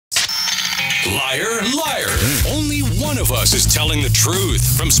Liar, liar. Only one of us is telling the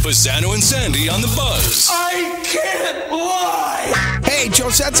truth. From Spezzano and Sandy on the Buzz. I can't lie! Hey,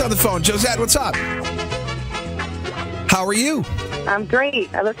 Josette's on the phone. Josette, what's up? How are you? I'm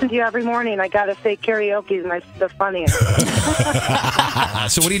great. I listen to you every morning. I gotta say, karaoke is the funniest.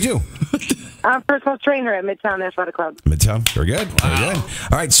 So what do you do? I'm a personal trainer at Midtown Athletic Club. Midtown? Very good. Very good. All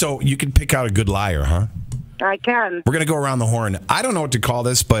right, so you can pick out a good liar, huh? I can. We're going to go around the horn. I don't know what to call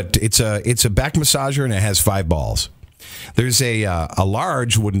this, but it's a back massager, and it has 5 balls. There's a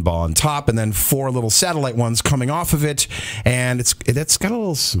large wooden ball on top, and then 4 little satellite ones coming off of it, and it's got a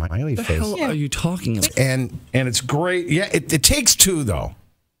little smiley face. What the hell are you talking about? And it's great. Yeah, it takes 2, though.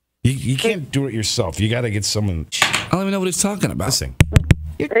 You can't do it yourself. You got to get someone. I don't even know what he's talking about. Listen.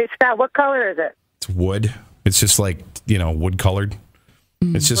 Hey, Scott, what color is it? It's wood. It's just like, wood colored.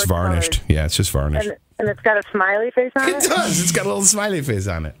 It's just varnished. Wood-colored. Yeah, it's just varnished. And it's got a smiley face on it? It does. It's got a little smiley face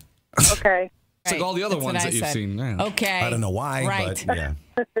on it. Okay. It's like all the other ones that you've seen. Yeah. Okay. I don't know why, Right. but yeah.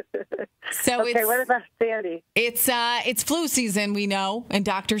 So Okay, what about Sandy? it's flu season, we know, and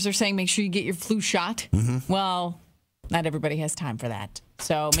doctors are saying make sure you get your flu shot. Mm-hmm. Well, not everybody has time for that.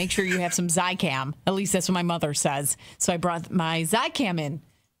 So make sure you have some Zicam. At least that's what my mother says. So I brought my Zicam in.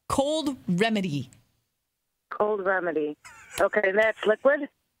 Cold remedy. Cold remedy. Okay, and that's liquid?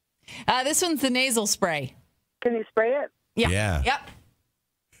 This one's the nasal spray. Can you spray it? Yeah. Yep.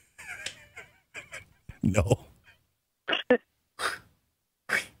 No.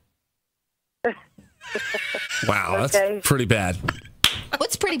 Wow, Okay. that's pretty bad.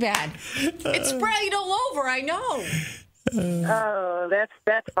 What's pretty bad? It's sprayed all over, I know. Oh, that's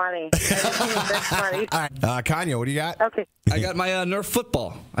funny. That's funny. All right. Kanye, what do you got? Okay. I got my Nerf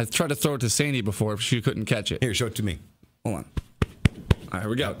football. I tried to throw it to Sandy before, but she couldn't catch it. Here, show it to me. Hold on. All right, here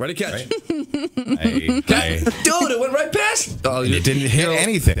we go. Ready, catch. Hey, Dude, it went right past. Oh, it didn't hit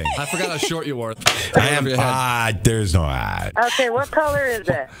anything. I forgot how short you were. I am. There's no. Okay, what color is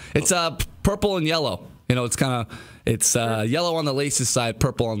it? It's purple and yellow. It's yellow on the laces side,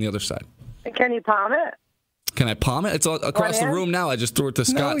 purple on the other side. Can you palm it? Can I palm it? It's across the room now. I just threw it to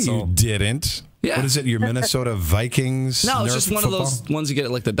Scott. No, so. you didn't. Yeah. What is it? Your Minnesota Vikings? No, it's Nerf just one football? of those ones you get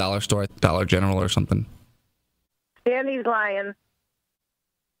at like the dollar store, Dollar General or something. Sandy's lying.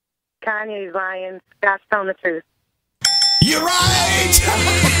 Kanye's lying. Scott's telling the truth. You're right!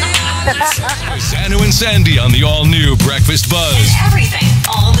 Spezzano and Sandy on the all-new Breakfast Buzz. Everything,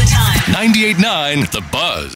 all the time. 98.9 The Buzz.